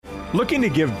Looking to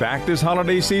give back this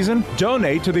holiday season?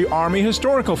 Donate to the Army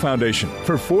Historical Foundation.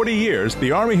 For 40 years,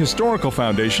 the Army Historical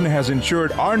Foundation has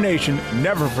ensured our nation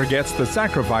never forgets the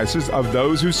sacrifices of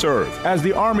those who serve. As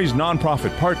the Army's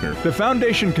nonprofit partner, the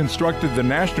foundation constructed the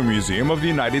National Museum of the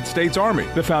United States Army.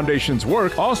 The foundation's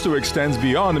work also extends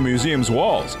beyond the museum's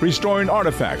walls, restoring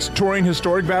artifacts, touring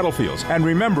historic battlefields, and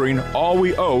remembering all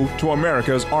we owe to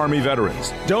America's Army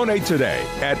veterans. Donate today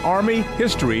at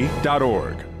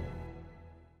armyhistory.org.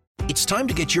 It's time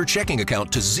to get your checking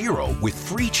account to zero with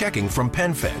free checking from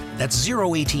PenFed. That's zero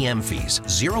ATM fees,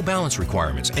 zero balance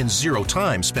requirements, and zero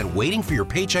time spent waiting for your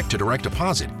paycheck to direct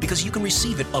deposit because you can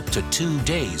receive it up to 2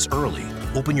 days early.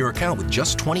 Open your account with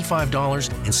just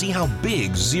 $25 and see how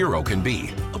big zero can be.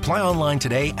 Apply online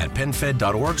today at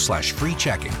PenFed.org/free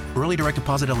checking. Early direct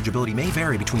deposit eligibility may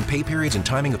vary between pay periods and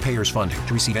timing of payers' funding.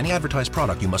 To receive any advertised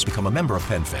product, you must become a member of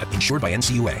PenFed, insured by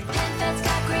NCUA.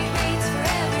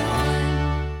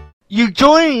 You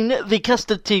join the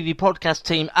Custard TV podcast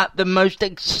team at the most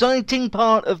exciting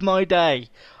part of my day.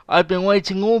 I've been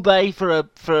waiting all day for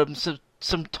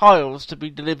some tiles to be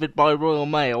delivered by Royal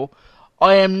Mail.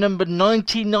 I am number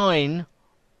 99,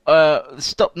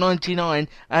 stop 99,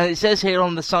 and it says here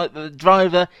on the site that the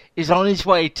driver is on his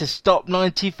way to stop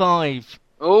 95.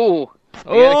 Oh,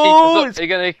 it's you're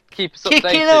going to keep us kicking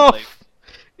updated, off. Luke?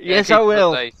 Yes, I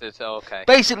will. Oh, okay.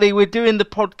 Basically, we're doing the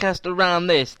podcast around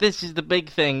this. This is the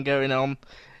big thing going on,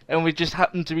 and we just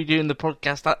happen to be doing the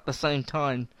podcast at the same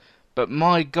time. But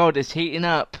my God, it's heating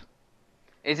up.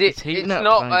 Is it? It's heating it's up,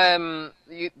 not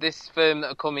this firm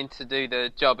that are coming to do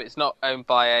the job. It's not owned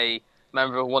by a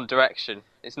member of One Direction.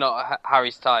 It's not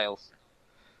Harry's Tiles.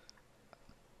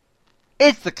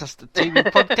 It's the Custard TV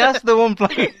podcast, the one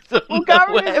place. Well,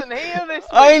 Gary isn't here this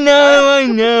week. I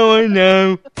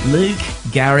know. Luke,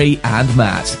 Gary, and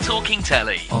Matt Talking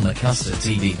Telly on the Custard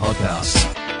TV podcast.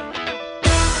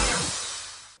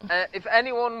 If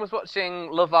anyone was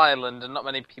watching Love Island, and not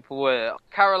many people were,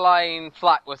 Caroline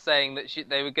Flack was saying that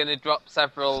they were going to drop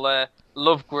several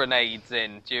love grenades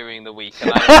in during the week.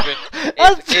 And I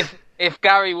wondered if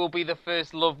Gary will be the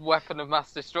first love weapon of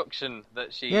mass destruction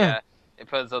that she it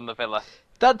puts on the villa.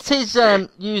 That's his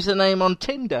username on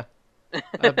Tinder,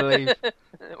 I believe.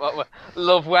 What,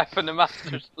 love weapon of mass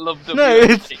love No,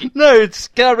 it's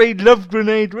Gary Love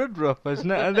Grenade Rudruff,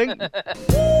 isn't it? I think. Let's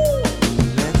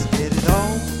get it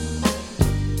on.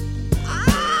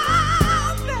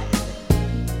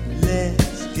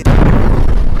 Let's get.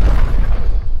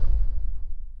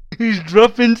 He's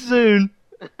dropping soon.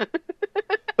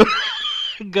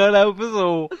 God help us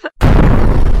all.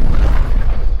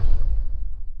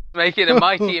 Making a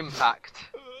mighty impact.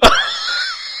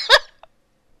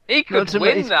 He could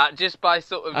win that just by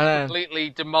sort of completely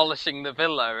demolishing the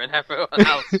villa, and everyone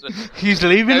else he's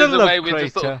leaving goes a love away crater. with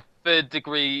just sort of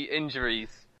third-degree injuries.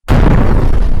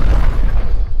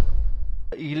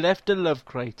 He left a love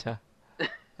crater.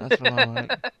 That's what I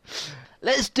like.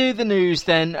 Let's do the news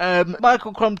then.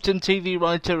 Michael Crumpton, TV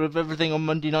writer of everything on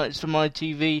Monday nights from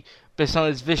ITV,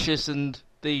 besides Vicious and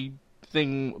the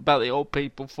thing about the old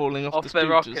people falling off the scooters.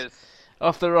 Rockers.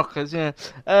 Off the rockers, yeah.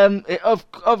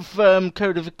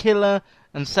 Code of a Killer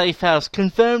and Safe House,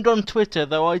 confirmed on Twitter,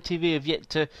 though ITV have yet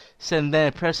to send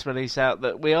their press release out,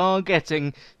 that we are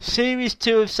getting Series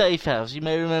 2 of Safe House. You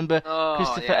may remember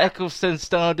Christopher Eccleston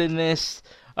starred in this,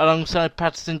 alongside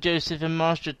Patterson Joseph and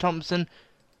Marsha Thompson.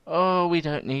 Oh, we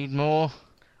don't need more.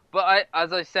 But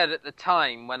as I said at the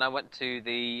time, when I went to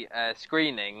the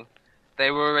screening, they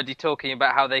were already talking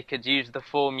about how they could use the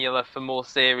formula for more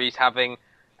series, having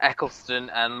Eccleston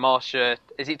and Marsha,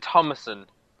 is it Thomason,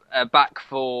 back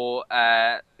for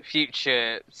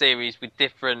future series with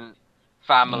different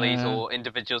families or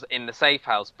individuals in the Safe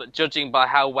House. But judging by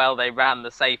how well they ran the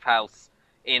Safe House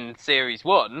in Series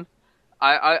 1,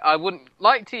 I wouldn't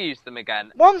like to use them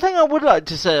again. One thing I would like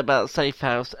to say about Safe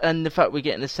House, and the fact we're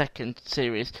getting a second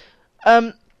series,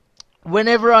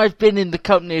 whenever I've been in the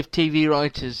company of TV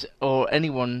writers or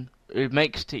anyone who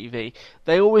makes TV,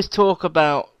 they always talk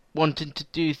about wanting to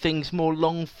do things more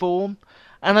long form,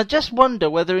 and I just wonder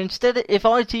whether if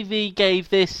ITV gave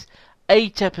this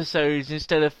 8 episodes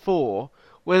instead of 4,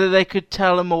 whether they could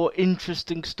tell a more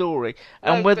interesting story,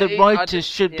 and whether writers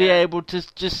should be able to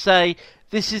just say,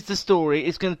 this is the story,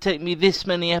 it's going to take me this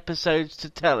many episodes to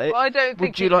tell it. Well, I don't think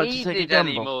Would you like to take a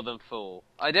gamble? Any more than 4.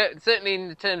 I don't, certainly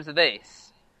in terms of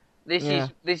this. This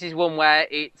is one where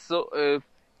it's sort of,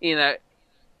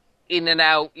 in and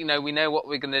out, we know what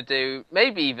we're going to do.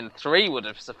 Maybe even 3 would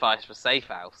have sufficed for Safe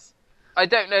House. I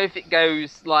don't know if it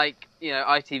goes like,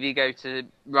 ITV go to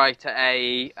writer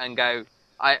A and go,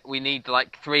 we need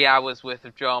like 3 hours worth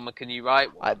of drama. Can you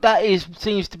write one?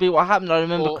 Seems to be what happened. I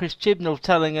remember Chris Chibnall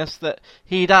telling us that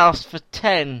he'd asked for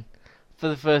 10 for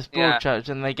the first broadcast,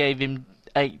 and they gave him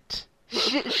 8.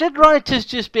 Should writers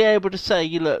just be able to say,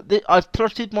 look, I've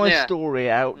plotted my story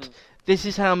out. This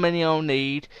is how many I'll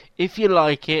need. If you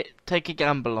like it, take a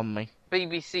gamble on me.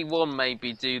 BBC One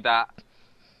maybe do that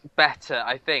better,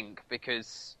 I think,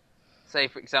 because, say,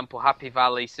 for example, Happy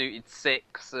Valley suited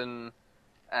 6, and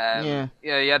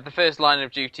the first line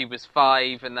of duty was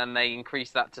 5, and then they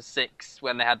increased that to 6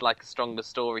 when they had like a stronger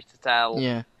story to tell.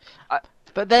 Yeah.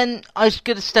 But then I was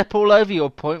going to step all over your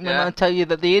point when I tell you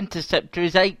that the Interceptor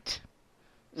is 8.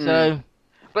 So,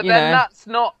 but then that's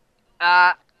not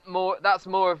more. That's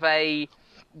more of the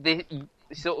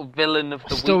sort of villain of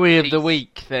the story week of the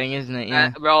week thing, isn't it?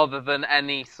 Yeah. Rather than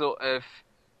any sort of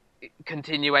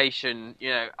continuation.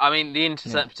 I mean, the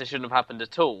Interceptor shouldn't have happened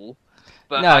at all.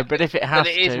 But but if it has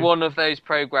it is one of those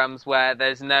programs where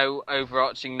there's no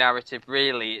overarching narrative.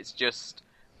 Really, it's just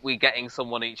we're getting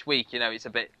someone each week. It's a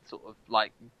bit sort of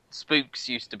like Spooks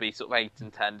used to be sort of 8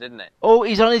 and 10, didn't it? Oh,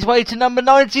 he's on his way to number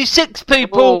 96,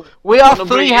 people! We are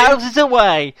 3 houses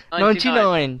away!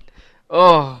 99.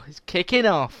 Oh, he's kicking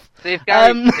off. See, if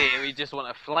Gary's here, he just want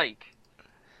a flake.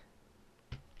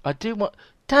 I do want...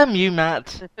 Damn you,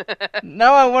 Matt.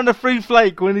 Now I want a free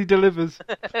flake when he delivers.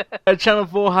 Channel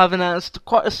 4 have announced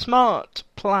quite a smart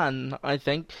plan, I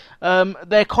think.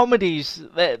 Their comedies,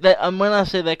 and when I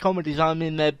say their comedies, I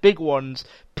mean their big ones.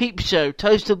 Peep Show,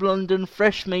 Toast of London,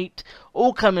 Fresh Meat,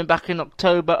 all coming back in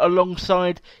October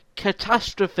alongside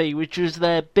Catastrophe, which was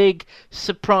their big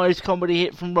surprise comedy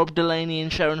hit from Rob Delaney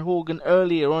and Sharon Horgan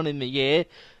earlier on in the year.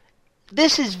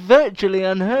 This is virtually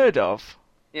unheard of.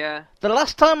 Yeah. The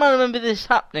last time I remember this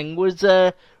happening was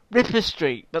Ripper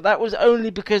Street, but that was only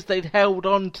because they'd held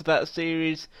on to that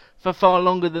series for far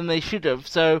longer than they should have,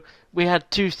 so we had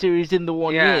 2 series in the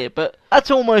one year. But that's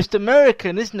almost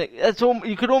American, isn't it?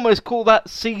 You could almost call that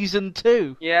season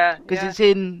 2. Yeah. Because it's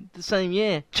in the same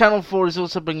year. Channel 4 is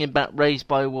also bringing back Raised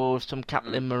by Wolves from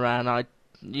Caitlin Moran.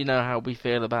 You know how we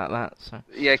feel about that. So.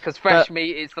 Yeah, because Fresh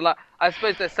Meat is I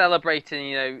suppose they're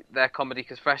celebrating, their comedy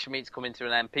because Fresh Meat's coming to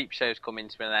an end, Peep Show's coming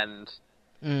to an end.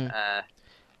 And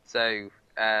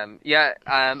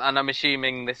I'm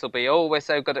assuming this will be, we're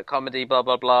so good at comedy, blah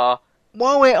blah blah.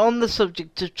 While we're on the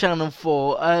subject of Channel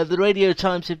 4, the Radio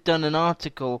Times have done an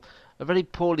article, a very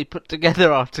poorly put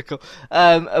together article,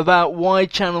 about why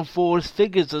Channel 4's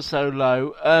figures are so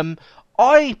low.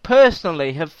 I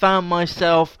personally have found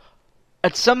myself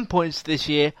at some points this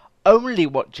year only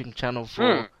watching Channel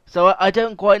 4. So I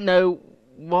don't quite know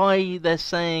why they're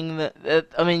saying that.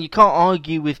 I mean, you can't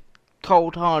argue with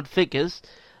cold hard figures,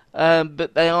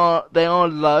 but they are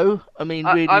low. I mean,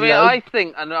 really low. I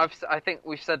think, and I think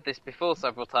we've said this before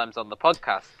several times on the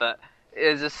podcast, that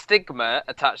there's a stigma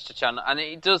attached to Channel, and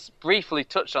it does briefly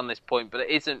touch on this point, but it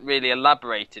isn't really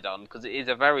elaborated on because it is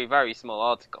a very, very small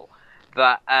article.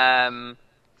 That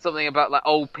something about like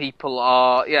old people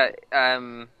are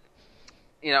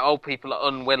old people are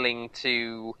unwilling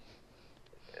to,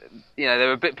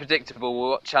 they're a bit predictable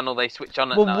what channel they switch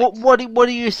on at night. What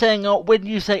are you saying? When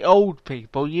you say old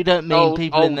people, you don't mean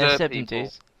people in their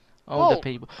 70s. Older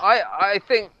people. I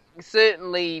think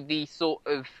certainly the sort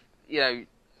of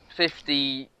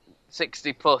 50,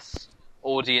 60 plus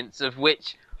audience, of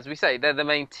which, as we say, they're the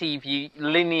main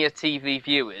linear TV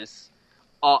viewers.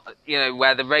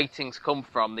 Where the ratings come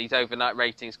from, these overnight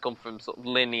ratings come from sort of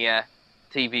linear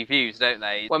TV views, don't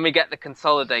they? When we get the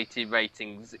consolidated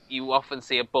ratings, you often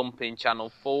see a bump in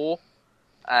Channel 4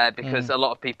 because a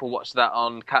lot of people watch that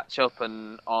on catch-up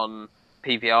and on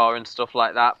PVR and stuff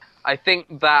like that. I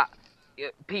think that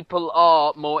people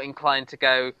are more inclined to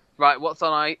go, right, what's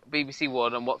on BBC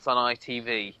One and what's on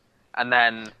ITV? And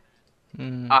then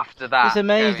after that... It's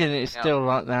amazing it's still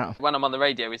like that. When I'm on the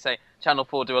radio, we say Channel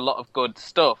 4 do a lot of good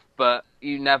stuff, but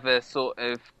you never sort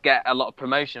of get a lot of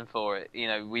promotion for it.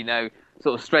 We know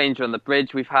sort of Stranger on the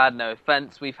Bridge we've had, No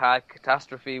Offence we've had,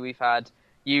 Catastrophe we've had.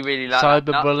 You really like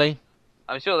Cyberbully.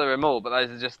 I'm sure there are more, but those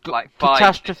are just like 5.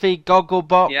 Catastrophe,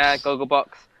 Gogglebox. Yeah, Gogglebox.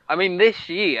 I mean, this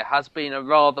year has been a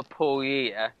rather poor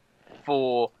year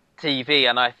for TV,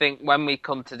 and I think when we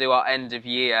come to do our end of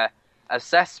year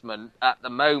assessment, at the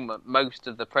moment, most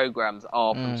of the programmes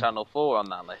are from Channel 4 on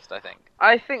that list, I think.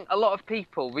 I think a lot of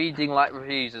people reading like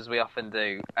reviews, as we often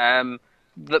do,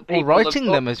 that people writing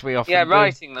them as we often do. Yeah,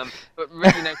 writing them, but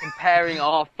comparing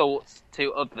our thoughts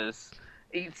to others.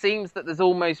 It seems that there's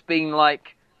almost been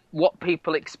like what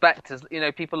people expect as,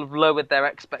 people have lowered their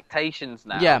expectations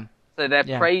now. Yeah. So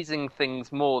they're praising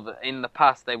things more that in the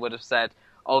past they would have said,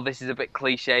 oh, this is a bit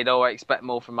cliched, I expect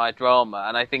more from my drama.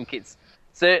 And I think it's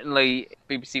certainly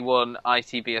BBC One,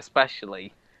 ITV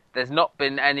especially, there's not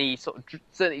been any sort of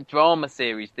certainly drama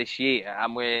series this year,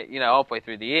 and we're halfway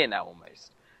through the year now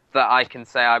almost, that I can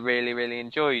say I really, really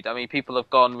enjoyed. I mean, people have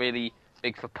gone really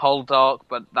big for Poldark,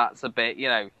 but that's a bit,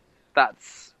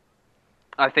 that's,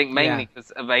 I think, mainly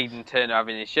because of Aidan Turner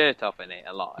having his shirt off in it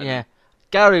a lot. Yeah.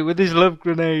 Gary with his love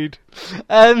grenade.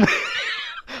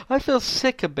 I feel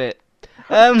sick a bit.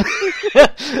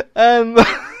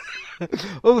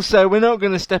 Also, we're not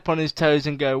going to step on his toes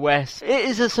and go west. It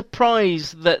is a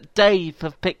surprise that Dave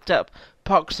have picked up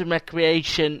Parks and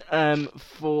Recreation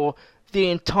for the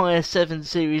entire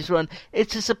 7-series run.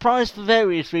 It's a surprise for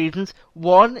various reasons.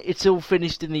 One, it's all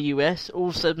finished in the US.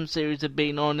 All 7 series have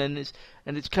been on, and it's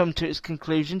come to its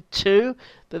conclusion. Two,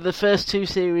 that the first 2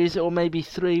 series, or maybe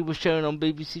 3, were shown on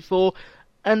BBC 4.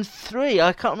 And 3,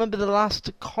 I can't remember the last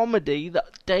comedy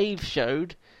that Dave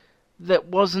showed that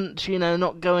wasn't,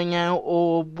 not going out,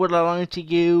 or Will I Lie to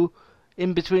You,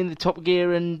 in between the Top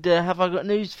Gear and Have I Got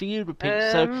News for You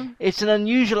repeat. So it's an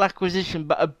unusual acquisition,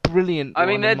 but a brilliant one. I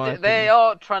mean, they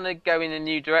are trying to go in a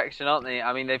new direction, aren't they?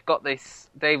 I mean, they've got this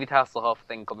David Hasselhoff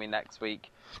thing coming next week.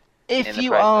 If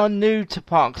you are new to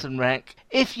Parks and Rec,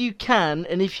 if you can,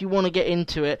 and if you want to get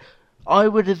into it, I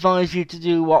would advise you to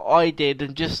do what I did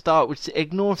and just start with,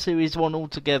 ignore Series 1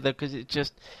 altogether, because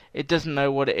it doesn't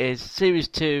know what it is. Series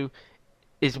 2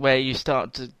 is where you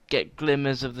start to get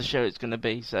glimmers of the show it's going to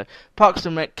be. So, Parks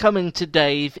and Rec coming to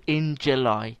Dave in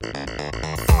July.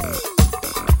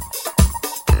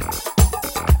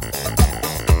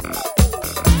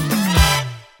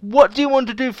 What do you want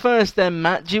to do first then,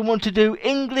 Matt? Do you want to do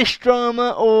English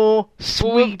drama or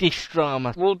Swedish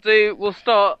drama? We'll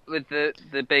start with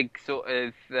the big sort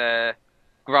of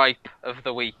gripe of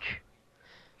the week.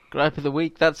 Gripe of the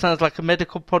week? That sounds like a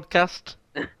medical podcast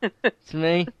to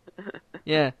me.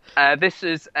 Yeah. This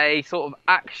is a sort of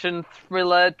action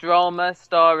thriller drama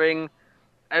starring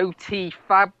O.T.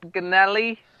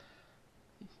 Fabganelli.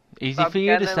 Easy for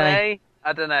you to say.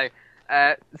 I don't know.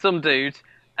 Some dude.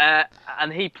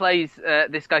 And he plays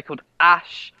this guy called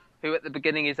Ash, who at the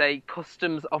beginning is a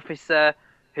customs officer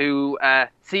who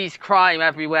sees crime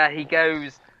everywhere he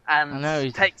goes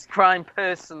and takes crime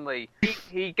personally.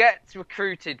 He gets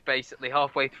recruited basically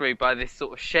halfway through by this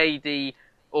sort of shady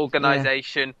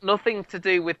organisation. Yeah. Nothing to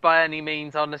do with By Any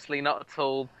Means, honestly, not at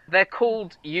all. They're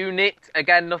called Unit.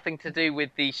 Again, nothing to do with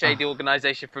the shady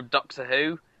organisation from Doctor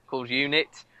Who called Unit.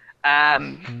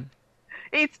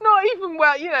 It's not even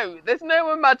there's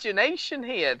no imagination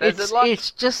here.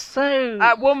 It's just so...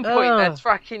 At one point, they're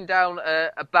tracking down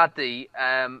a baddie.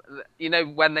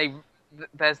 When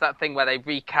there's that thing where they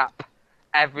recap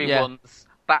everyone's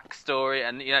backstory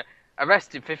and,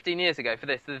 arrested 15 years ago for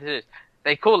this.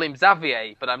 They call him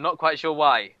Xavier, but I'm not quite sure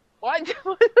why. Why?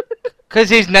 Because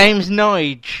his name's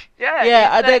Nige. Yeah,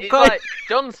 I don't quite... like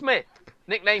John Smith.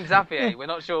 Nicknamed Xavier, we're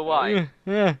not sure why.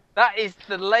 Yeah. That is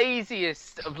the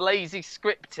laziest of lazy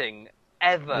scripting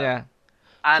ever. Yeah.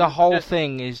 And the whole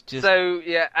thing is just and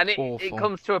it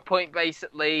comes to a point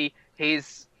basically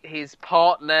his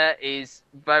partner is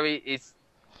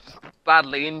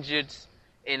badly injured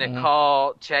in a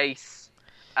car chase.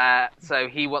 So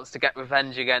he wants to get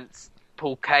revenge against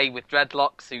Paul Kay with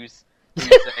dreadlocks, who's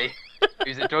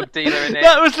a drug dealer in it.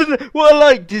 That was what I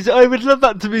liked is I would love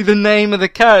that to be the name of the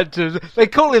character. They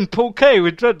call him Paul Kay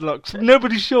with dreadlocks.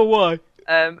 Nobody's sure why.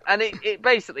 And it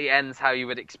basically ends how you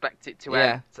would expect it to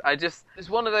end. It's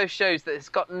one of those shows that has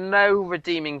got no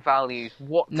redeeming values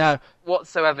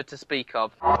whatsoever to speak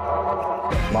of.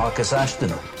 Marcus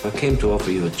Ashton, I came to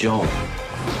offer you a job.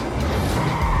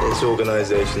 This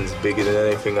organisation's bigger than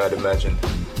anything I'd imagined.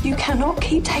 You cannot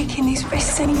keep taking these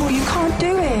risks anymore. You can't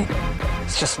do it.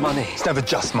 It's just money. It's never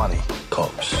just money.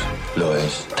 Cops,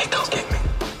 lawyers, they can't get me.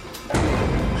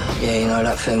 Yeah,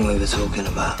 that thing we were talking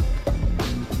about.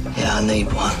 Yeah, I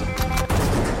need one.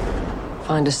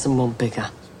 Find us someone bigger.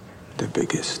 The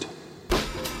biggest.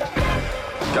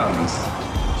 Guns.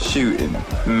 Shooting.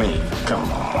 Me. Come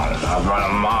on, I've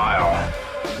run a mile.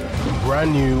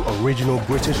 Brand new original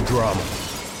British drama.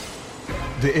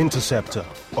 The Interceptor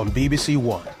on BBC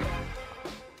One.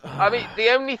 I mean, the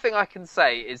only thing I can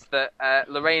say is that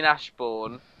Lorraine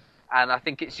Ashbourne, and I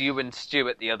think it's Ewan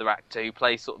Stewart, the other actor, who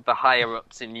plays sort of the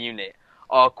higher-ups in Unit,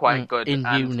 are quite good.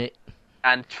 Unit.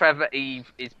 And Trevor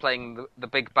Eve is playing the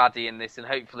big baddie in this, and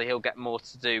hopefully he'll get more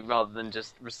to do rather than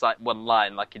just recite one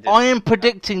line like he did. I am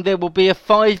predicting there will be a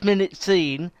 5-minute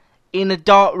scene in a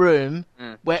dark room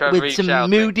with some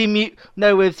moody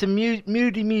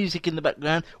music in the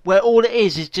background, where all it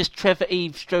is just Trevor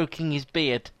Eve stroking his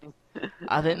beard.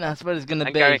 I think that's what it's going to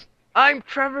be. Going, I'm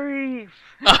Trevor Eve!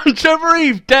 I'm Trevor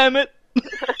Eve, damn it!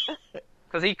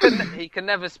 Because he can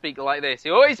never speak like this. He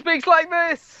always speaks like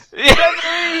this.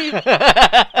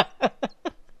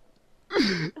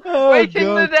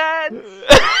 Waking the dead.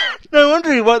 No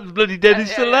wonder he wants the bloody dead.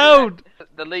 It's so loud.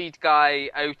 The lead guy,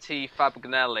 O.T.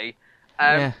 Fabagnelli,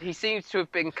 he seems to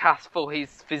have been cast for his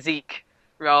physique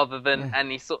rather than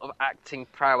any sort of acting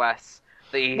prowess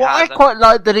that he has. I quite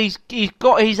like that he's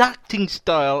got his acting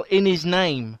style in his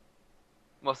name.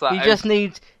 What's that? He just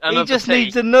needs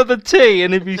T. another T,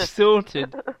 and he'll be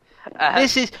sorted. I'm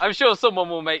sure someone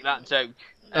will make that joke.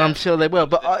 I'm sure they will,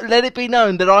 but let it be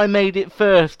known that I made it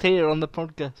first here on the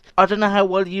podcast. I don't know how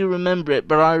well you remember it,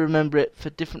 but I remember it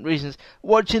for different reasons.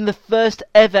 Watching the first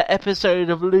ever episode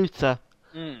of Luther,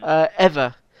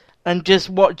 ever, and just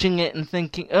watching it and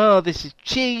thinking, oh, this is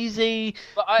cheesy,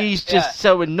 he's just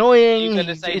so annoying,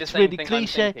 it's really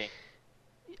cliche.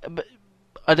 But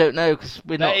I don't know, because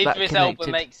we're not that Idris connected.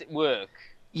 Elba makes it work.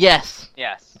 Yes.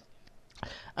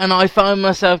 And I found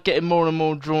myself getting more and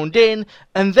more drawn in,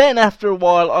 and then after a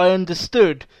while I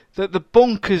understood that the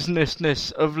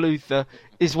bonkersness of Luther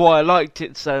is why I liked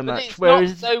it so much.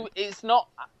 It's not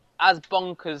as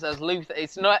bonkers as Luther.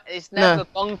 It's never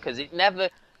bonkers.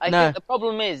 I think the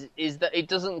problem is that it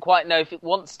doesn't quite know if it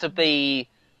wants to be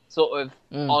sort of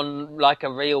on like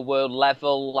a real world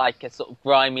level, like a sort of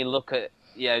grimy look at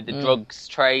the drugs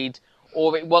trade,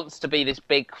 or it wants to be this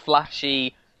big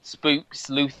flashy spooks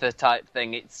Luther type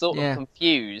thing. It's sort of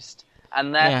confused,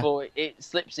 and therefore it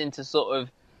slips into sort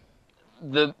of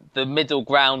the middle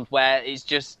ground where it's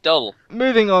just dull.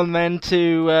 Moving on then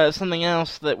to something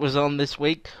else that was on this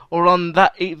week, or on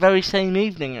that very same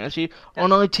evening actually, on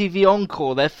ITV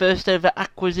Encore, their first ever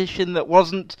acquisition that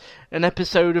wasn't an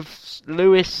episode of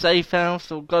Lewis Safe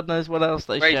House or God knows what else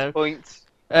they show. Points.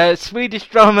 Swedish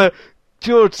drama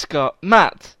Jordskott.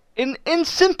 Matt, in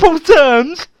simple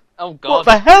terms, oh God, what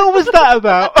the hell was that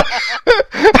about?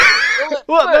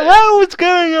 What the hell was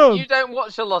going on? You don't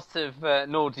watch a lot of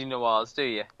naughty noirs, do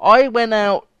you? I went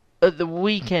out at the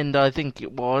weekend, I think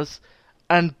it was,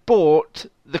 and bought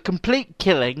The Complete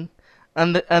Killing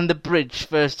and the Bridge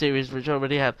first series, which I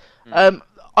already have.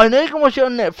 I know you can watch it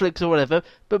on Netflix or whatever,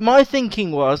 but my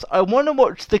thinking was, I want to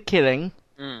watch The Killing,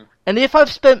 and if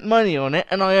I've spent money on it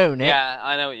and I own it... Yeah,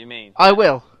 I know what you mean. I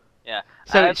will. Yeah.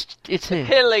 So it's here. The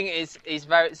Killing is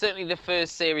very... Certainly the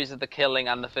first series of The Killing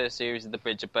and the first series of The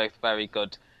Bridge are both very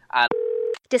good. And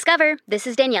Discover, this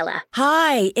is Daniela.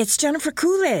 Hi, it's Jennifer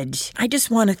Coolidge. I just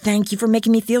want to thank you for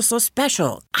making me feel so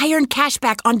special. I earned cash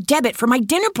back on debit for my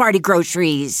dinner party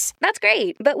groceries. That's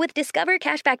great, but with Discover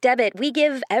Cashback Debit, we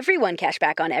give everyone cash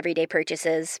back on everyday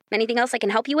purchases. Anything else I can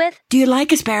help you with? Do you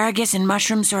like asparagus and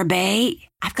mushroom sorbet?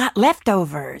 I've got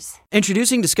leftovers.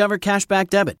 Introducing Discover Cashback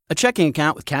Debit, a checking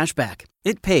account with cash back.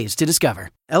 It pays to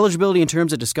Discover. Eligibility and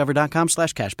terms at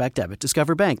discover.com/cashback debit.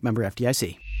 Discover Bank, member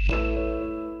FDIC.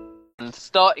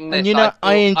 Starting this, and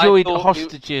I enjoyed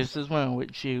Hostages as well,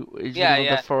 which is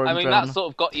another foreign I mean, drama. that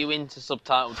sort of got you into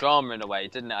subtitle drama in a way,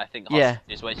 didn't it? I think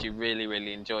Hostages, which you really,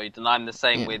 really enjoyed, and I'm the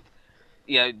same with,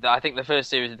 I think the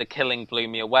first series of The Killing blew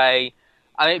me away.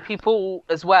 I mean, people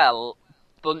as well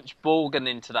bunch Borgen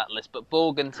into that list, but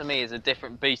Borgen to me is a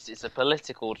different beast. It's a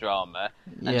political drama,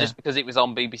 and just because it was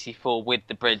on BBC4 with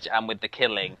The Bridge and with The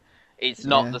Killing, it's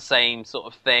not the same sort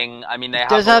of thing. I mean,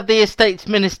 does have the Estates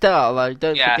Minister, though.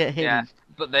 Don't forget him. Yeah,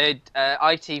 but they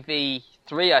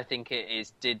ITV3, I think it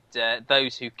is, did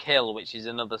Those Who Kill, which is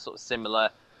another sort of similar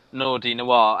Nordy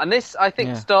noir. And this, I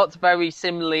think, starts very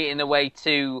similarly in a way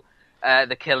to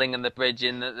The Killing and The Bridge,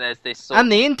 in that there's this sort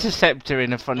and the Interceptor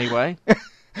in a funny way.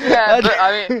 Yeah, but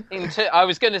I mean, I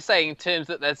was going to say in terms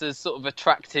that there's a sort of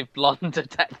attractive blonde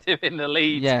detective in the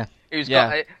lead.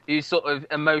 Who's sort of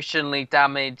emotionally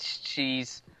damaged.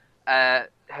 She's her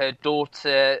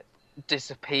daughter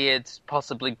disappeared,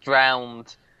 possibly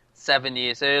drowned 7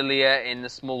 years earlier in the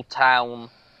small town.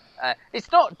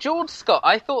 It's not Jordskott.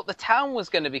 I thought the town was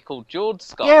going to be called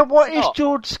Jordskott. Yeah, what is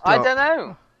Jordskott? I don't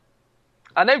know.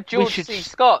 I know George C.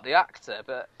 Scott, the actor,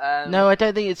 but no, I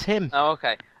don't think it's him. Oh,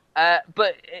 okay.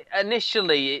 But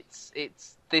initially,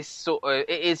 it's this sort of, it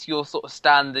is your sort of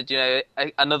standard,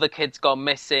 another kid's gone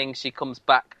missing, she comes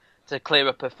back to clear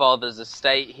up her father's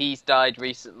estate, he's died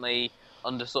recently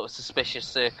under sort of suspicious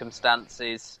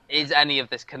circumstances, is any of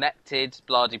this connected,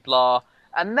 blah-de-blah,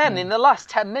 and then in the last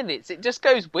 10 minutes it just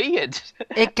goes weird.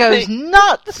 It goes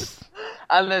nuts!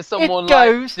 And there's someone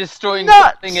destroying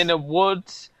something in a wood,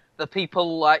 the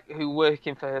people who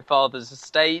working for her father's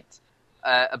estate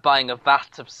are buying a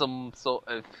vat of some sort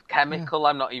of chemical.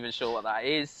 I'm not even sure what that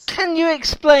is. Can you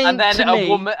explain and then to me?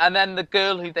 Woman, and then the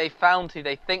girl who they found, who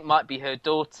they think might be her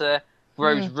daughter,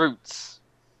 grows roots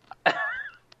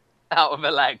out of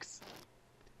her legs.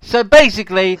 So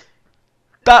basically,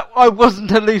 That I wasn't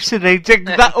hallucinating.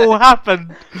 That all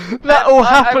happened. That all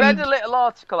happened. I read a little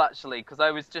article actually because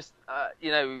I was just,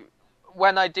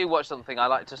 when I do watch something, I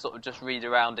like to sort of just read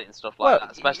around it and stuff like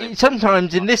that. Especially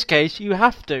sometimes in this case, you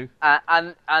have to.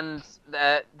 And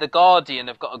the Guardian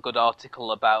have got a good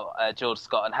article about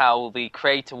Jordskott and how the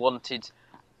creator wanted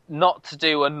not to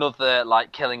do another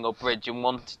like Killing or Bridge and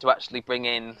wanted to actually bring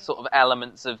in sort of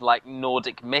elements of like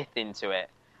Nordic myth into it,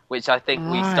 which I think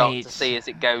we start to see as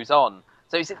it goes on.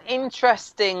 So it's an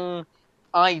interesting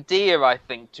idea, I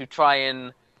think, to try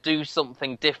and do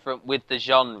something different with the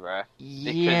genre.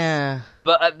 Yeah.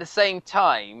 But at the same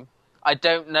time, I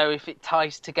don't know if it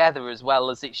ties together as well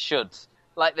as it should.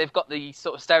 Like, they've got the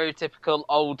sort of stereotypical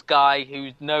old guy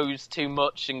who knows too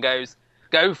much and goes,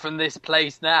 go from this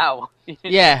place now.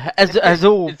 Yeah, as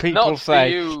all people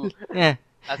say. You. Yeah.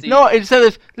 Not instead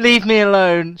of leave me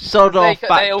alone, sod off, back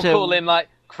to... They all call him, like,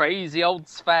 crazy old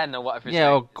Sven or whatever his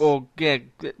name is. Yeah,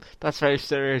 that's very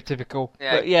stereotypical.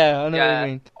 Yeah. But yeah, I know what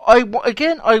you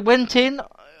mean. I went in,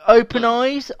 open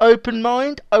eyes, open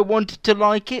mind. I wanted to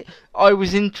like it. I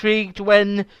was intrigued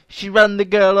when she ran the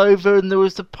girl over and there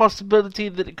was the possibility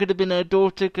that it could have been her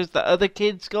daughter because the other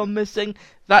kid's gone missing.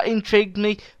 That intrigued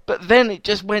me. But then it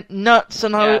just went nuts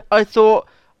and I thought...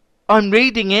 I'm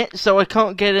reading it, so I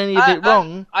can't get any of it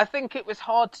wrong. I think it was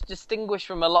hard to distinguish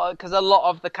from a lot, because a lot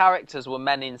of the characters were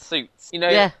men in suits.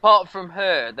 Apart from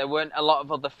her, there weren't a lot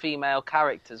of other female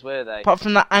characters, were they? Apart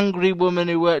from that angry woman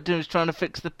who worked and was trying to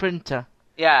fix the printer.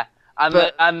 Yeah, and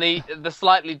the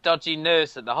slightly dodgy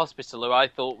nurse at the hospital who I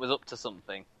thought was up to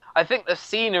something. I think the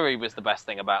scenery was the best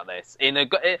thing about this.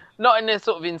 Not in a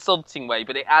sort of insulting way,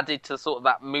 but it added to sort of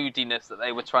that moodiness that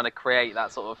they were trying to create,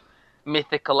 that sort of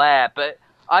mythical air. But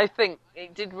I think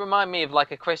it did remind me of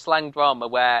like a Chris Lang drama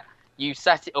where you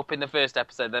set it up in the first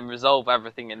episode, then resolve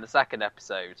everything in the second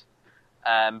episode.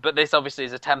 But this obviously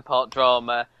is a 10-part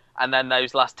drama, and then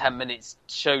those last 10 minutes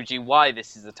showed you why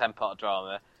this is a 10-part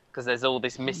drama, because there's all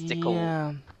this mystical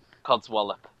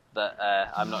codswallop that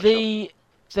I'm not sure.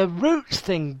 The roots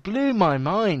thing blew my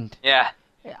mind. Yeah.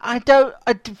 I don't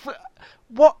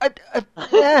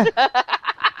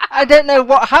know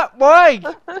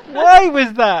why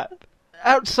was that?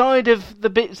 Outside of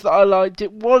the bits that I liked,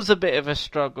 it was a bit of a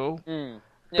struggle. Yeah,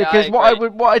 because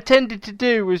what I tended to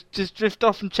do was just drift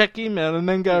off and check email and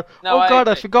then go,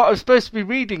 I forgot I was supposed to be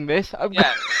reading this. I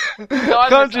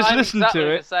can't just listen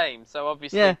to it. The same. So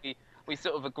obviously we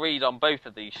sort of agreed on both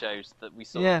of these shows that we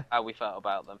saw how we felt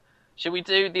about them. Should we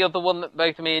do the other one that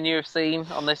both me and you have seen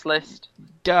on this list?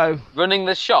 Go. Running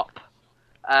the Shop.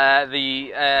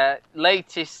 The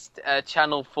latest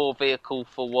Channel 4 vehicle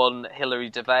for one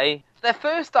Hilary Devey. Their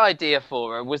first idea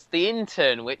for her was the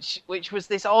intern, which was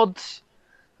this odd...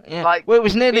 Yeah. It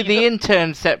was nearly the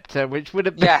Interceptor, which would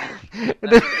have been... Yeah.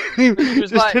 It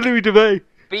was like Hilary Devey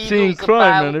seeing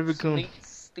crime and everything.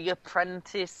 Meets The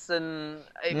Apprentice, and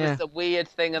it was a weird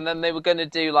thing, and then they were going to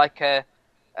do like a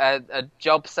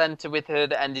job centre with her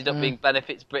that ended up being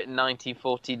Benefits Britain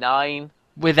 1949.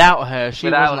 Without her, she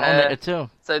wasn't on it at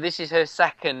all. So this is her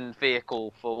second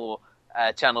vehicle for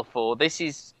Channel 4. This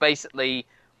is basically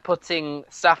putting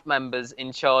staff members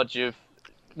in charge of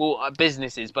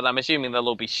businesses, but I'm assuming they'll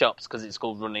all be shops because it's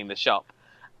called Running the Shop.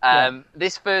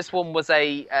 This first one was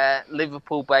a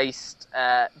Liverpool-based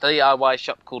DIY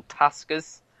shop called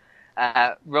Tasker's,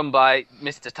 run by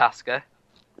Mr. Tasker,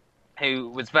 who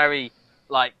was very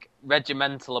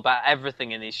regimental about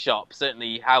everything in his shop.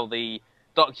 Certainly how the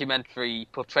documentary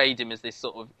portrayed him as this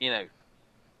sort of,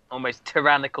 almost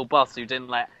tyrannical boss who didn't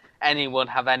let anyone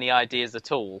have any ideas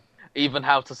at all, even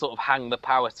how to sort of hang the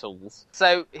power tools.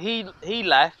 So he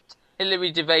left.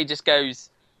 Hilary Devey just goes,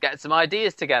 get some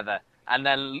ideas together, and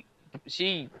then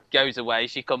she goes away.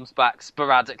 She comes back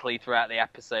sporadically throughout the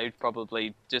episode,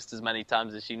 probably just as many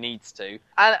times as she needs to.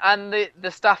 And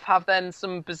the staff have then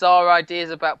some bizarre ideas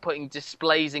about putting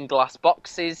displays in glass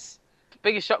boxes.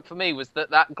 Biggest shock for me was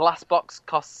that glass box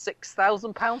cost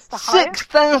 £6,000 to hire.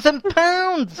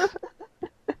 £6,000!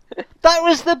 That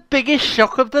was the biggest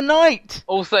shock of the night.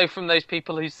 Also from those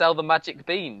people who sell the magic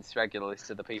beans regularly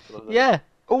to the people. Yeah.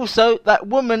 Also, that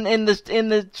woman in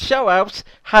the show house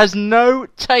has no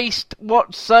taste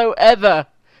whatsoever.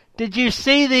 Did you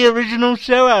see the original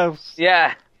show house?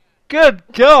 Yeah. Good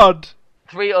God.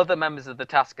 3 other members of the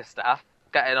Tasker staff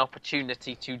get an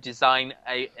opportunity to design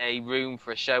a room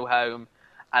for a show home,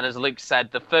 and as Luke said,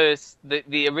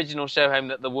 the original show home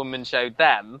that the woman showed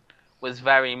them was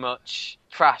very much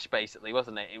trash, basically,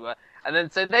 wasn't it? And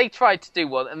then so they tried to do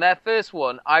one, and their first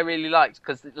one I really liked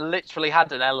because it literally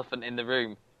had an elephant in the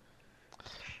room.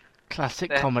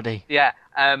 Classic comedy. Yeah,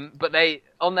 but they,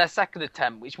 on their second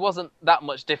attempt, which wasn't that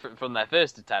much different from their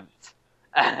first attempt,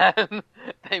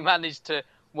 They managed to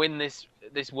win this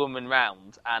woman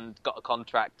round and got a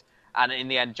contract. And in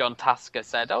the end, John Tasker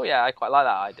said, "Oh yeah, I quite like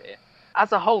that idea."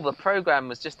 As a whole, the programme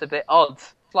was just a bit odd.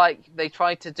 It's like they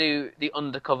tried to do the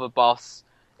undercover boss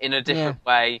in a different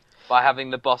way by having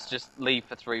the boss just leave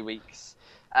for 3 weeks.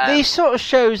 These sort of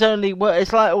shows only work.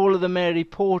 It's like all of the Mary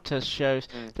Porter shows.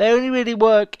 They only really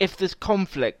work if there's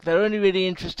conflict. They're only really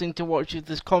interesting to watch if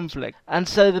there's conflict. And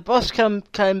so the boss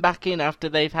came back in after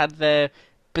they've had their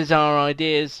bizarre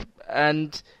ideas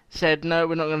and said, "No,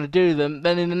 we're not going to do them."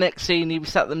 Then in the next scene, he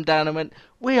sat them down and went,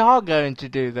 "We are going to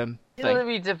do them."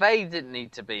 Hilary Devey didn't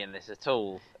need to be in this at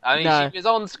all. I mean, No. she was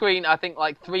on screen, I think,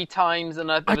 like 3 times,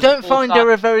 and I don't find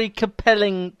her a very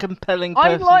compelling person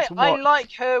to watch. I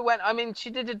like her when, I mean,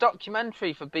 she did a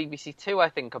documentary for BBC Two, I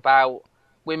think, about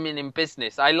women in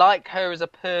business. I like her as a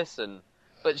person,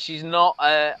 but she's not,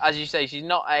 as you say, she's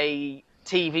not a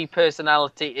TV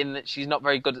personality in that she's not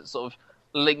very good at sort of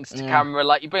links to camera.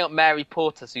 Like, you bring up Mary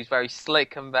Porter, who's very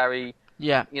slick and very,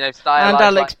 stylized. And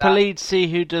Alex like that. Polizzi,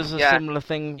 who does a similar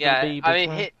thing for the BBC. I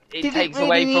mean, it takes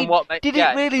away from what... Did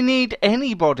it really need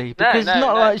anybody? Because it's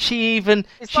not like she didn't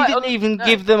even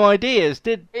give them ideas,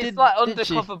 It's like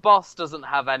Undercover Boss doesn't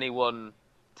have anyone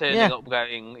turning up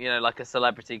going, like a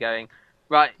celebrity going,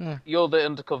 right, you're the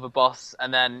undercover boss,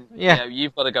 and then,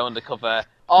 you've got to go undercover.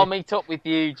 I'll meet up with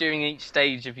you during each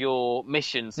stage of your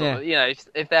mission. So,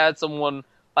 if they had someone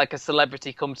like a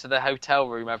celebrity come to the hotel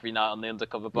room every night on the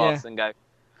Undercover Boss and go,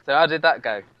 "So how did that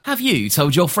go?" Have you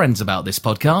told your friends about this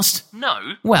podcast?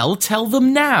 No. Well, tell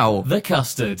them now. The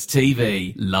Custard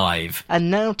TV Live. And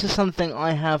now to something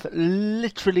I have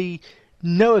literally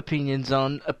no opinions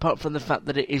on, apart from the fact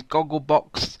that it is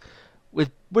Gogglebox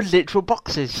with literal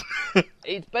boxes.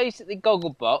 It's basically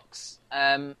Gogglebox.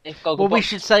 We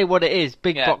should say what it is.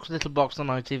 Big box, little box on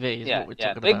ITV is what we're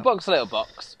talking about. Big box, little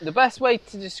box. The best way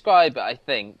to describe it, I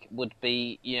think, would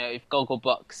be, if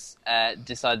Gogglebox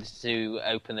decided to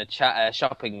open a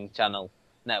shopping channel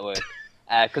network.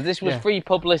 Because this was free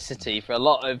publicity for a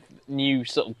lot of new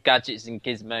sort of gadgets and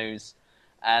gizmos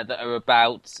that are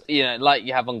about, like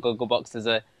you have on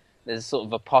Gogglebox, there's sort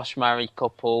of a posh married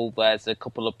couple, there's a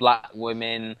couple of black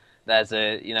women, there's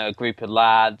a group of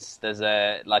lads, there's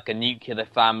a nuclear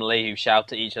family who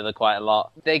shout at each other quite a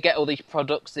lot. They get all these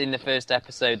products. In the first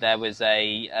episode, there was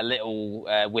a little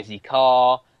whizzy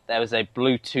car, there was a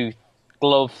Bluetooth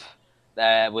glove,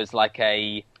 there was like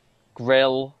a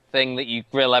grill thing that you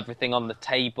grill everything on the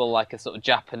table, like a sort of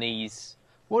Japanese.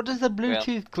 What does the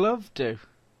Bluetooth glove do?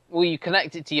 Well, you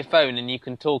connect it to your phone and you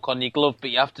can talk on your glove, but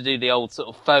you have to do the old sort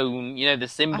of phone, the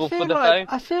symbol for the phone.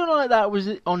 I feel like that was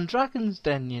on Dragon's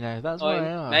Den, That's why I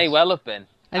asked. May well have been.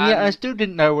 And yet I still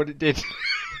didn't know what it did.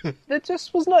 It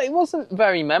just was not. It wasn't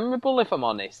very memorable, if I'm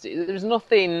honest. There was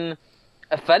nothing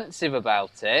offensive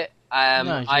about it.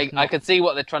 I could see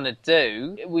what they're trying to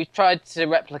do. We've tried to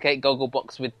replicate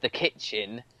Gogglebox with the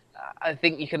kitchen. I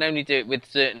think you can only do it with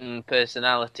certain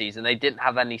personalities, and they didn't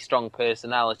have any strong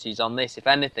personalities on this. If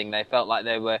anything, they felt like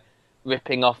they were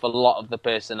ripping off a lot of the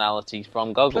personalities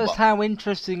from Gogglebox. Plus, how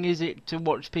interesting is it to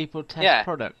watch people test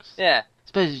products? Yeah. I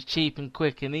suppose it's cheap and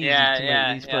quick and easy to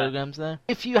make these programs, though.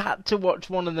 If you had to watch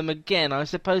one of them again, I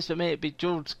suppose for me it'd be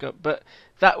Jordskott, but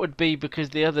that would be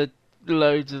because the other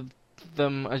loads of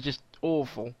them are just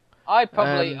awful. I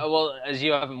probably, as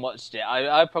you haven't watched it,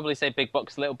 I'd probably say Big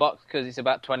Box, Little Box, because it's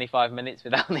about 25 minutes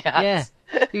without the ads.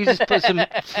 Yeah, you just put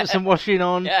some washing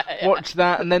on, watch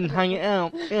that, and then hang it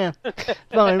out. Yeah,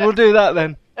 fine, we'll do that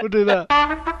then. We'll do that.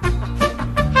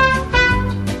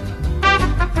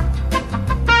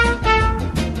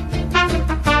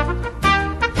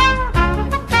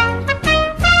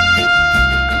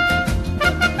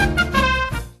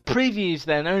 Previews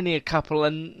then, only a couple,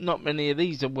 and not many of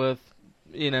these are worth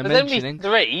mentioning. There's only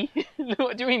 3?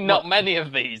 What do you mean not many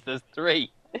of these? There's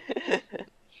 3.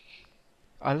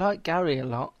 I like Gary a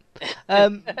lot.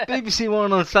 BBC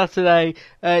One on Saturday.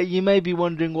 You may be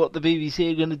wondering what the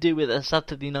BBC are going to do with their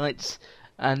Saturday nights.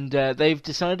 And they've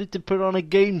decided to put on a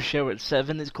game show at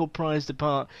 7. It's called Prized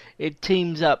Apart. It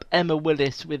teams up Emma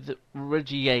Willis with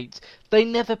Reggie Yates. They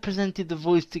never presented The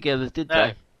Voice together, did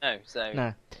they?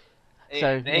 No.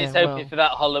 He's hoping for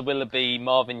that Holla Willoughby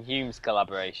Marvin Humes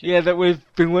collaboration. Yeah, that we've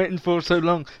been waiting for so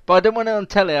long. But I don't want it on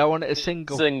telly, I want it a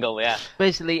single. Single, yeah.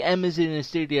 Basically, Emma's in a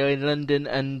studio in London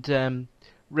and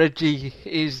Reggie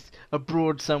is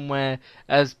abroad somewhere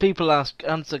as people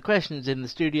answer questions in the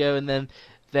studio, and then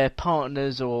their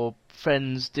partners or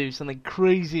friends do something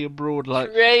crazy abroad,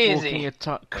 like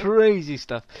crazy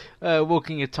stuff,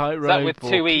 walking a tightrope. Is that with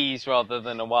two E's rather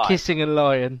than a Y? Kissing a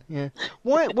lion, yeah.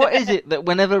 What is it that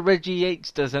whenever Reggie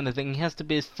Yates does anything, he has to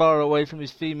be as far away from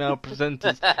his female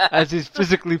presenters as is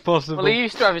physically possible? Well, he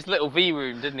used to have his little V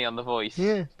room, didn't he, on The Voice?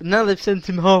 Yeah, but now they've sent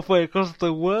him halfway across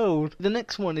the world. The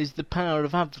next one is the power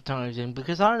of advertising,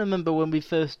 because I remember when we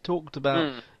first talked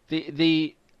about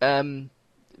the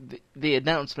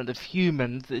announcement of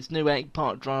Humans, this new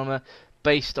 8-part drama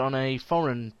based on a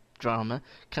foreign drama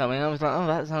coming. I was like, oh,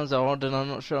 that sounds odd, and I'm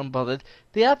not sure I'm bothered.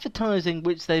 The advertising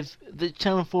which the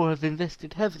Channel 4 have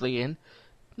invested heavily in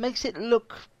makes it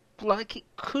look like it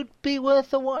could be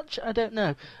worth a watch. I don't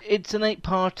know. It's an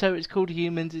 8-parter. It's called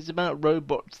Humans. It's about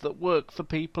robots that work for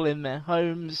people in their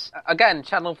homes. Again,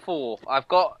 Channel 4. I've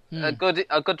got a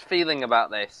good feeling about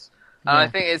this. And I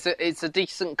think it's a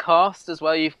decent cast as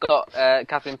well. You've got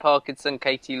Catherine Parkinson,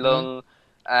 Katie Lung,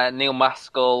 Neil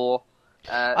Maskell.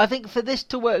 I think for this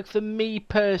to work for me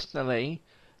personally,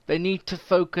 they need to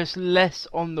focus less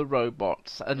on the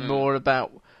robots and more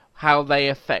about how they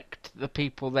affect the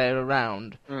people they're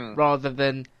around, rather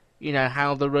than,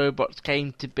 how the robots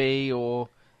came to be or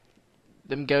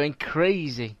them going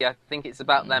crazy. Yeah, I think it's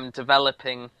about them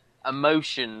developing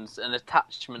emotions and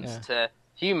attachments to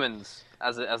humans,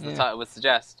 as the title would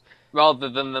suggest, rather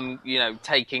than them,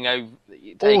 taking over.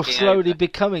 Or slowly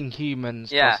becoming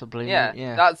humans, possibly.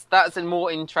 Yeah. That's a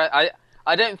more interest.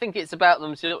 I don't think it's about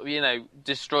them,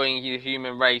 destroying the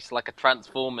human race like a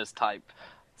Transformers type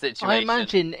situation. I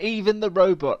imagine even the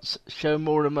robots show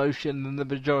more emotion than the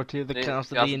majority of the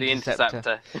cast of the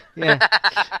Interceptor. Yeah.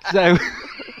 So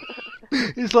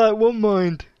it's like one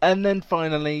mind. And then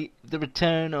finally, the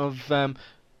return of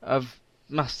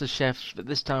Master Chefs, but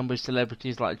this time with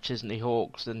celebrities like Chesney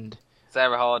Hawkes and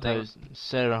Sarah Harding,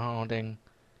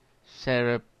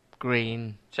 Sarah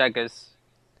Green, Cheggers,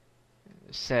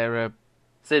 Sid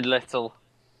Little.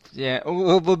 Yeah,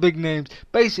 all the big names.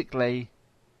 Basically,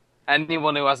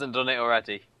 anyone who hasn't done it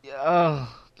already.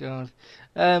 Oh God,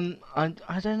 I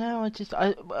don't know.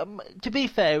 To be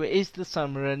fair, it is the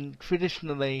summer, and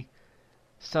traditionally,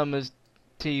 summer's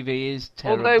TV is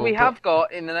terrible. Although we have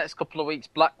got, in the next couple of weeks,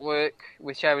 Black Work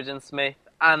with Sheridan Smith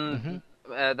and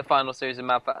the final series of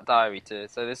Mad Fat Diary too,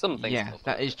 so there's some things. Yeah,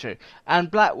 that is true.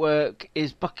 And Black Work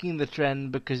is bucking the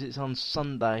trend because it's on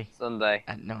Sunday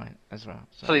at night as well.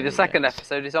 So actually, the second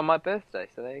episode is on my birthday,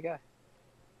 so there you go.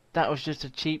 That was just a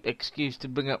cheap excuse to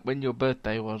bring up when your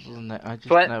birthday was, wasn't it? I just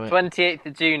know it. 28th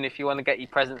of June, if you want to get your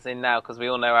presents in now, because we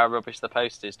all know how rubbish the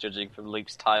post is, judging from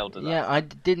Luke's tile design. Yeah, I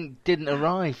didn't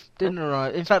arrive.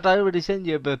 In fact, I already sent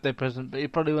you a birthday present, but you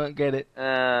probably won't get it.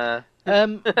 But I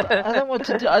don't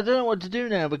know what to do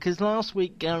now, because last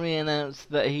week Gary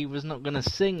announced that he was not going to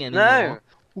sing anymore. No.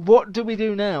 What do we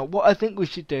do now? What I think we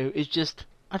should do is just,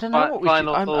 I don't know what we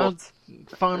should.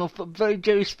 Final thought, very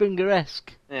Jerry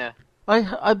Springer-esque. Yeah.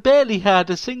 I barely had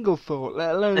a single thought,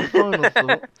 let alone a final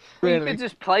thought. Really. You could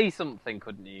just play something,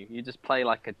 couldn't you? You just play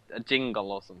like a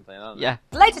jingle or something, I don't know. Yeah.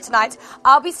 Later tonight,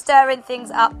 I'll be stirring things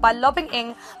up by lobbing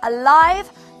in a live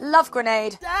love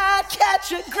grenade. I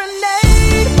catch a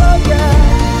grenade for ya.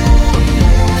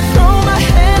 Throw my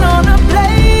hand on a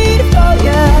blade for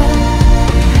ya.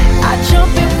 I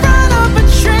jump in front of a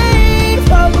train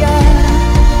for ya.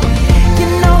 You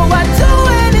know I'd do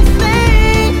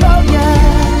anything for ya.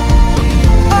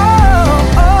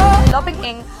 Lobbing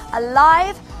in a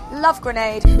live love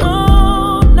grenade.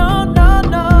 No.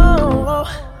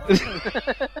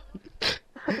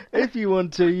 If you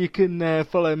want to, you can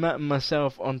follow Matt and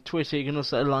myself on Twitter. You can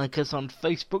also like us on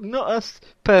Facebook. Not us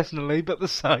personally, but the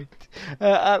site.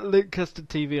 At Luke Custard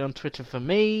TV on Twitter for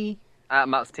me. At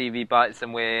Matt's TV Bites,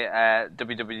 and we're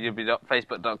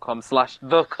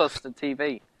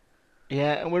www.facebook.com/thecustardtv.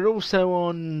 Yeah, and we're also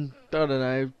on, I don't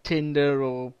know, Tinder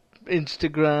or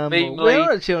Instagram. We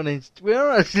are actually on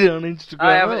Instagram.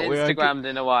 I haven't Instagrammed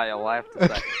in a while, I have to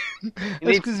say. You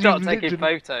need to start taking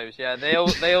photos. Yeah, they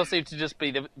all seem to just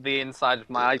be the inside of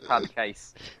my iPad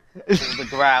case, the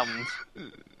ground.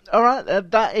 All right,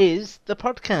 that is the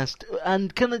podcast.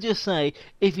 And can I just say,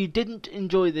 if you didn't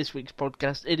enjoy this week's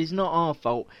podcast, it is not our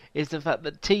fault. It's the fact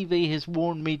that TV has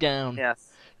worn me down. Yes.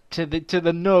 To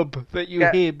the nub that you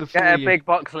hear before you. Get a big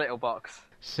box, little box.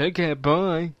 So okay,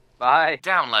 bye. Bye.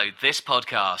 Download this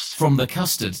podcast from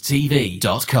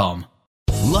thecustardtv.com.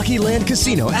 Lucky Land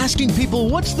Casino, asking people,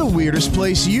 what's the weirdest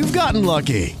place you've gotten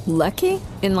lucky? Lucky?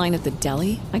 In line at the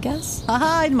deli, I guess?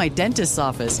 Aha, in my dentist's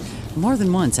office. More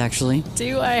than once, actually.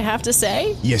 Do I have to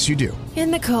say? Yes, you do.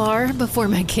 In the car before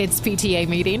my kids' PTA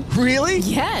meeting. Really?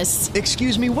 Yes.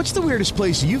 Excuse me, what's the weirdest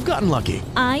place you've gotten lucky?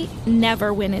 I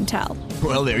never win and tell.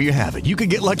 Well, there you have it. You can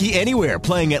get lucky anywhere,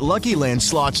 playing at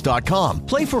LuckyLandSlots.com.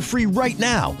 Play for free right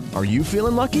now. Are you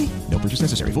feeling lucky? No purchase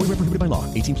necessary. Void where prohibited by law.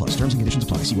 18+. Terms and conditions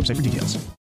apply. See website for details.